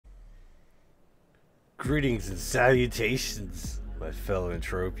Greetings and salutations, my fellow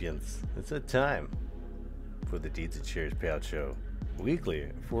Entropians. It's that time for the Deeds and Shares Payout Show,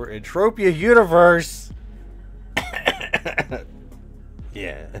 weekly for Entropia Universe.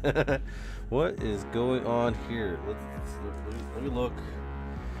 Yeah. What is going on here? Let me look.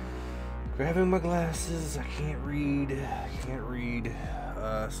 Grabbing my glasses. I can't read.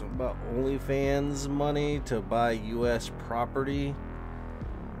 Something about OnlyFans money to buy U.S. property.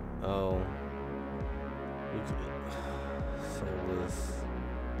 Oh. So this.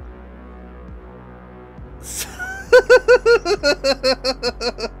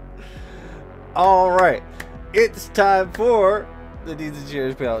 All right, it's time for the Deeds and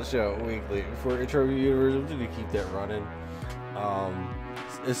Shares Payout Show weekly for Entropia Universe. I'm just gonna keep that running.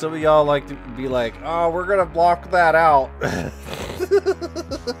 And some of y'all like to be like, "Oh, we're gonna block that out."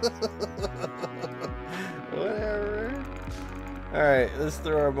 Whatever. All right, let's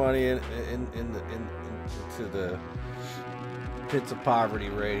throw our money into the pits of poverty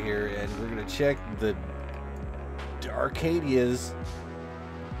right here, and we're gonna check the Arcadia's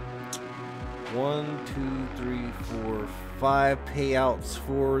 1, 2, 3, 4, 5 payouts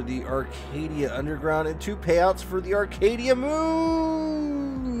for the Arcadia Underground and 2 payouts for the Arcadia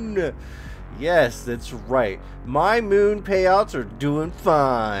Moon. Yes, that's right. My moon payouts are doing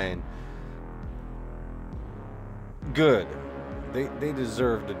fine. Good. They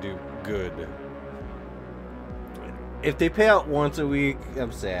deserve to do good. If they pay out once a week,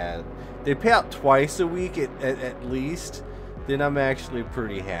 I'm sad. If they pay out twice a week at least, then I'm actually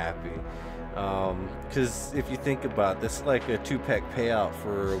pretty happy. Because if you think about it, that's like a 2-pack payout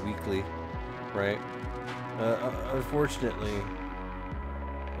for a weekly, right? Unfortunately,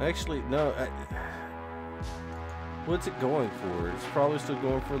 actually, no. What's it going for? It's probably still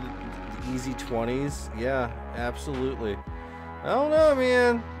going for the easy 20s. Yeah, absolutely. I don't know,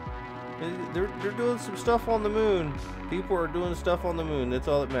 man. They're doing some stuff on the moon. People are doing stuff on the moon. That's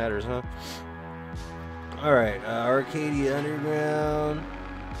all that matters, huh? All right, Arcadia Underground.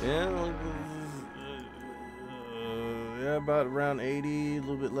 Yeah, yeah, about around 80, a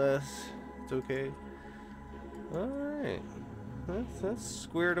little bit less. It's okay. All right, that's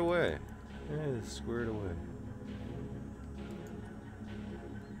squared away. That is squared away.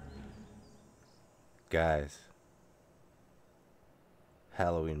 Guys,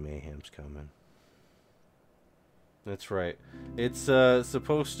 Halloween Mayhem's coming. That's right. It's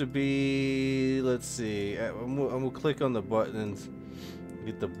supposed to be. Let's see. I'm gonna click on the buttons.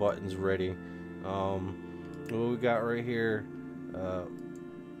 Get the buttons ready. What we got right here?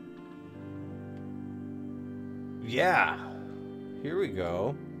 Yeah. Here we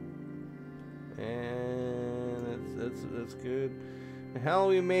go. And that's good.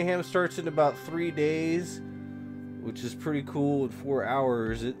 Halloween Mayhem starts in about 3 days, which is pretty cool. In 4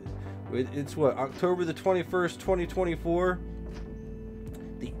 hours. It's what, October the 21st, 2024.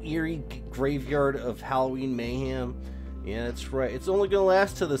 The eerie graveyard of Halloween Mayhem. Yeah, that's right. It's only gonna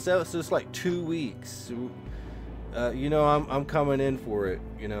last till the 7th, so it's like 2 weeks. You know, I'm coming in for it.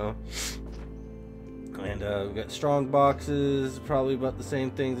 You know. And we got strong boxes, probably about the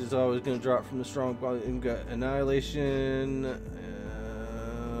same things as always gonna drop from the strong box. And we got Annihilation.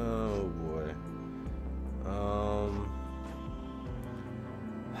 Oh boy.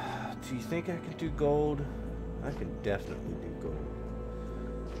 Do you think I can do gold? I can definitely do gold.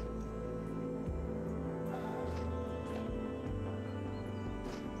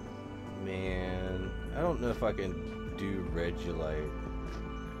 Man, I don't know if I can do Regulite.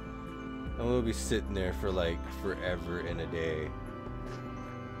 I'm gonna be sitting there for like forever and a day.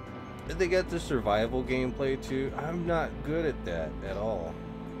 They got the survival gameplay too. I'm not good at that at all,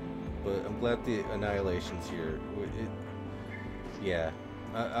 but I'm glad the Annihilation's here. Yeah,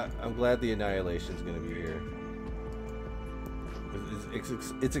 I'm glad the Annihilation's gonna be here.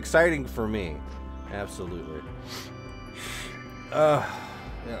 It's exciting for me, absolutely.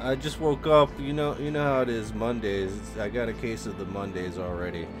 I just woke up. You know how it is. Mondays. I got a case of the Mondays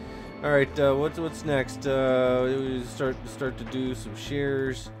already. All right, what's next? We start to do some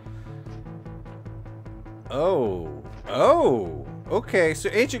shares. Oh, okay. So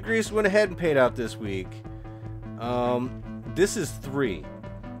Ancient Greece went ahead and paid out this week. This is 3.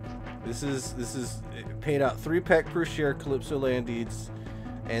 This is paid out 3-pack per share. Calypso Land Deeds,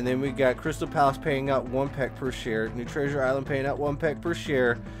 and then we got Crystal Palace paying out 1-pack per share. New Treasure Island paying out 1-pack per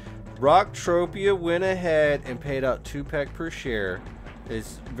share. Rocktropia went ahead and paid out 2-pack per share.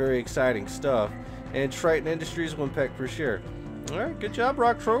 It's very exciting stuff. And Triton Industries 1-pack per share. All right, good job,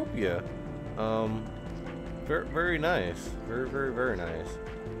 Rocktropia. Very nice. Very nice.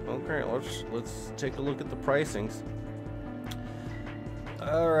 Okay, let's take a look at the pricings.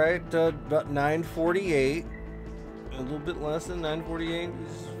 All right, about 948. A little bit less than 948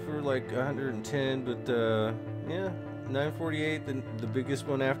 for like 110, but yeah, 948. The biggest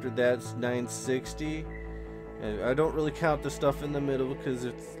one after that's 960. And I don't really count the stuff in the middle because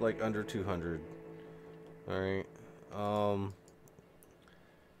it's like under 200. All right,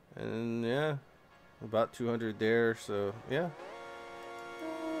 and yeah, about 200 there. So yeah,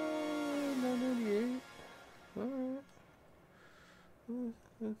 998. All right.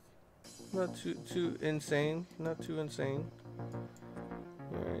 Not too insane. Not too insane.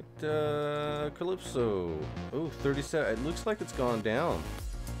 Alright, Calypso. Oh, 37. It looks like it's gone down.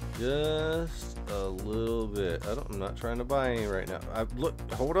 Just a little bit. I'm not trying to buy any right now.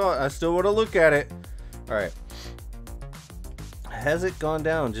 Hold on. I still want to look at it. Alright. Has it gone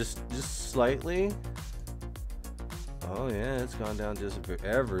down just slightly? Oh yeah, it's gone down just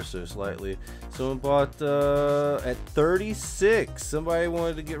ever so slightly. Someone bought at 36. Somebody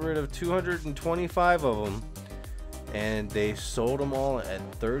wanted to get rid of 225 of them, and they sold them all at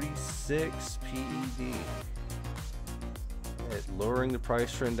 36 PED, lowering the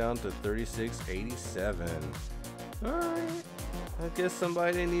price trend down to 36.87. All right, I guess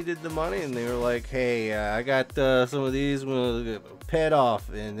somebody needed the money, and they were like, "Hey, I got some of these. We'll pet off,"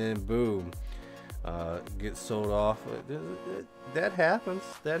 and then boom. Get sold off. That happens.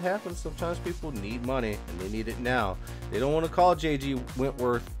 That happens. Sometimes people need money and they need it now. They don't want to call JG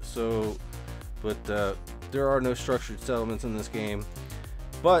Wentworth. But there are no structured settlements in this game.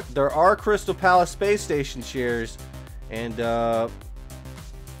 But there are Crystal Palace Space Station shares, and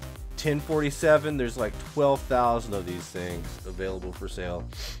 1047. There's like 12,000 of these things available for sale.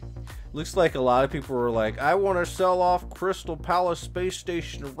 Looks like a lot of people were like, "I want to sell off Crystal Palace Space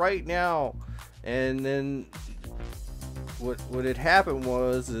Station right now." And then what had happened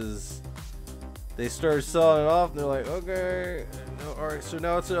is they started selling it off, and they're like, "Okay, no, all right, so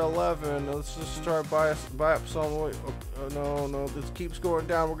now it's at 11. Let's just start buy up some. Oh, no, this keeps going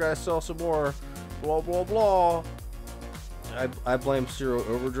down. We're gonna sell some more. Blah blah blah." I blame Zero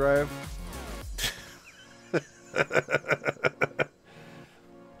Overdrive.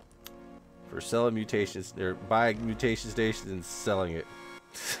 For selling mutations, they're buying mutation stations and selling it.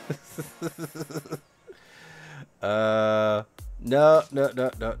 No.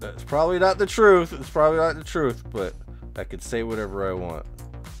 It's probably not the truth. It's probably not the truth, but I could say whatever I want.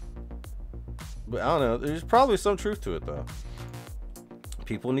 But I don't know. There's probably some truth to it, though.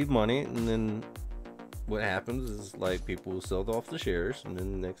 People need money, and then what happens is, like, people sell off the shares, and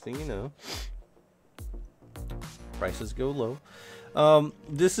then the next thing you know, prices go low.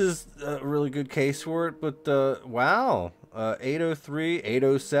 This is a really good case for it, but wow, 803,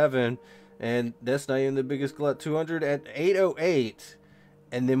 807, and that's not even the biggest glut. 200 at 808,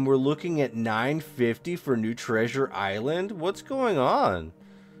 and then we're looking at 950 for New Treasure Island. What's going on?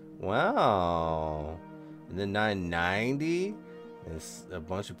 Wow. And then 990, and a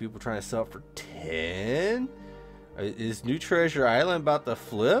bunch of people trying to sell it for 10. Is New Treasure Island about to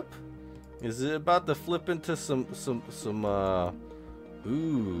flip? Is it about to flip into some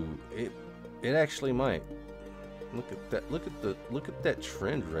ooh, it actually might. Look at that. Look at that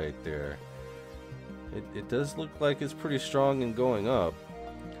trend right there. It does look like it's pretty strong and going up.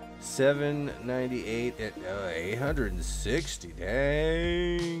 798 at 860.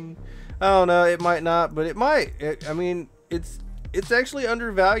 Dang. I don't know. It might not, but it might. I mean, it's actually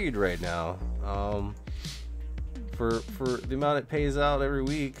undervalued right now. For the amount it pays out every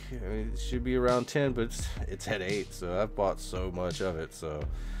week, I mean, it should be around 10, but it's at 8. So I've bought so much of it. So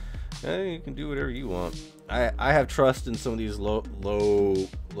you can do whatever you want. I have trust in some of these low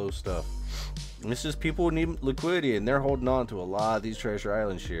stuff. And it's just people need liquidity, and they're holding on to a lot of these Treasure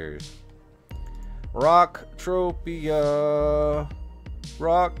Island shares. Rocktropia.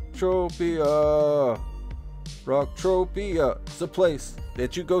 It's the place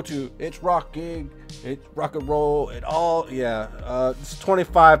that you go to. It's rocking. It's rock and roll. It all, yeah. It's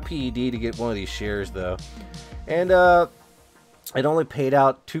 25 PED to get one of these shares, though. And it only paid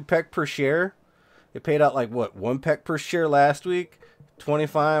out 2 PEC per share. It paid out like what, 1 PEC per share last week.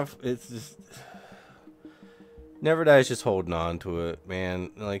 25. It's just Never Die's just holding on to it, man.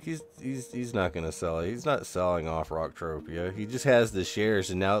 Like he's not gonna sell it. He's not selling off Rocktropia. He just has the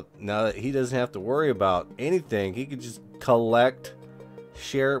shares, and now that he doesn't have to worry about anything, he could just collect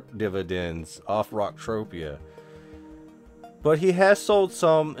share dividends off Rocktropia. But he has sold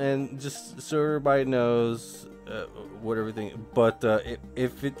some, and just so everybody knows what everything. But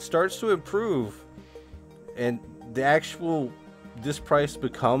if it starts to improve, and the actual this price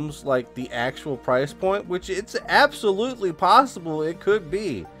becomes like the actual price point, which it's absolutely possible it could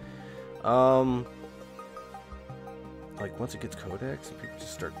be, like once it gets codex and people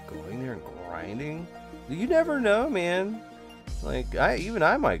just start going there and grinding, you never know, man. Like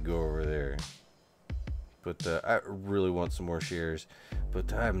I might go over there. But I really want some more shares.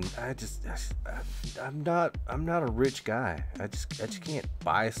 But I'm not a rich guy. I just can't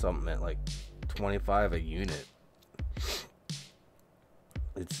buy something at like 25 a unit.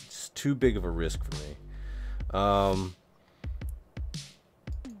 It's just too big of a risk for me.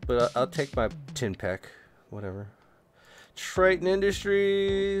 But I'll take my 10 pack, whatever. Triton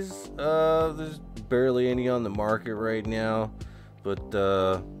Industries, there's barely any on the market right now, but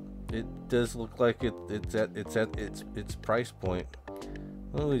it does look like it's at its price point.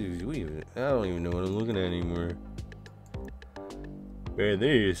 I don't even know what I'm looking at anymore. Man, they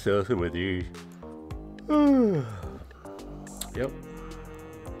need to sell some of these. Yep.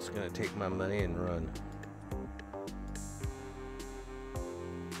 Just gonna take my money and run.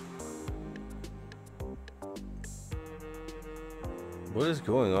 What is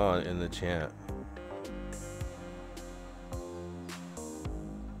going on in the chat?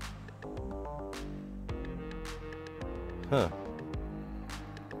 Huh.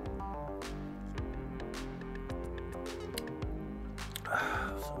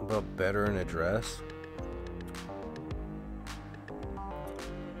 Something about better in address.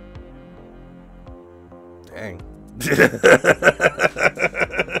 Dang.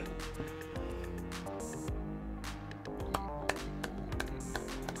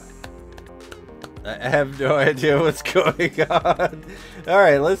 I have no idea what's going on.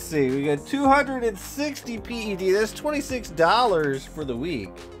 Alright, let's see. We got 260 PED. That's $26 for the week.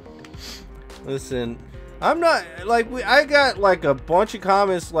 Listen, I'm not like I got like a bunch of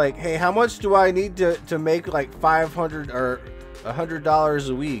comments like, hey, how much do I need to make like $500 or $100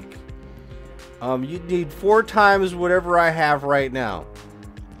 a week? You'd need 4 times whatever I have right now.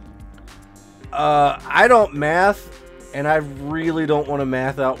 I don't math. And I really don't want to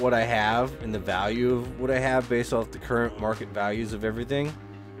math out what I have and the value of what I have based off the current market values of everything.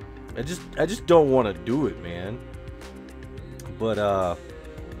 I just don't want to do it, man. But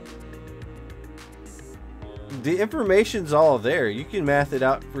the information's all there. You can math it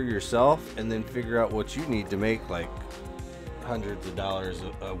out for yourself and then figure out what you need to make like hundreds of dollars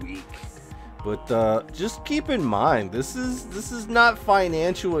a week. But just keep in mind, this is not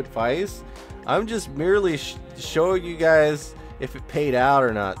financial advice. I'm just merely showing you guys if it paid out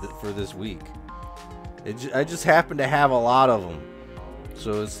or not for this week. I just happen to have a lot of them.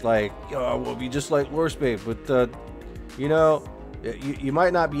 So it's like, oh, well, be just like Lore Spade. But, you know, you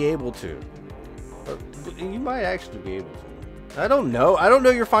might not be able to. But you might actually be able to. I don't know. I don't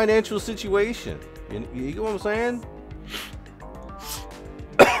know your financial situation. You get what I'm saying?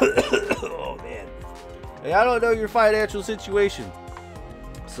 Oh, man. Hey, I don't know your financial situation.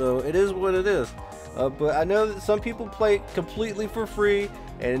 So it is what it is. But I know that some people play completely for free,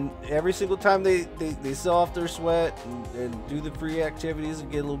 and every single time they sell off their sweat and do the free activities and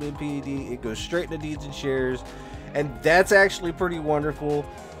get a little bit of PED, it goes straight into deeds and shares, and that's actually pretty wonderful.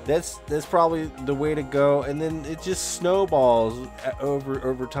 That's probably the way to go, and then it just snowballs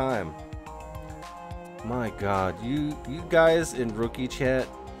over time. My God, you guys in rookie chat,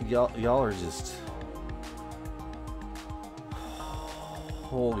 y'all are just.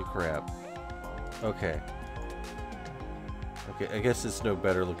 Holy crap. Okay, I guess it's no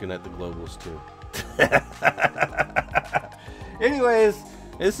better looking at the globals too. Anyways,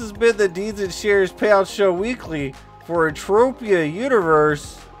 this has been the Deeds and Shares Payout Show Weekly for Entropia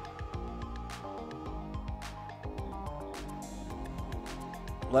Universe.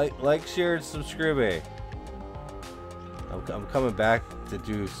 Like, share, and subscribe. I'm coming back to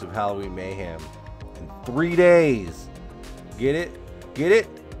do some Halloween mayhem in 3 days. Get it? Get it?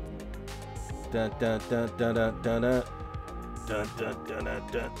 Dun dun dun dun dun dun dun dun dun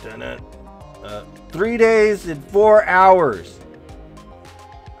dun dun dun. 3 days and 4 hours.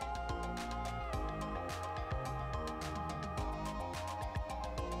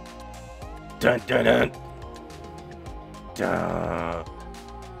 Dun dun dun. Dun.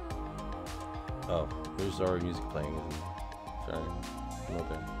 Oh, there's already music playing. Sorry.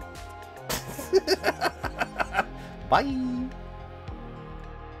 Okay. Bye.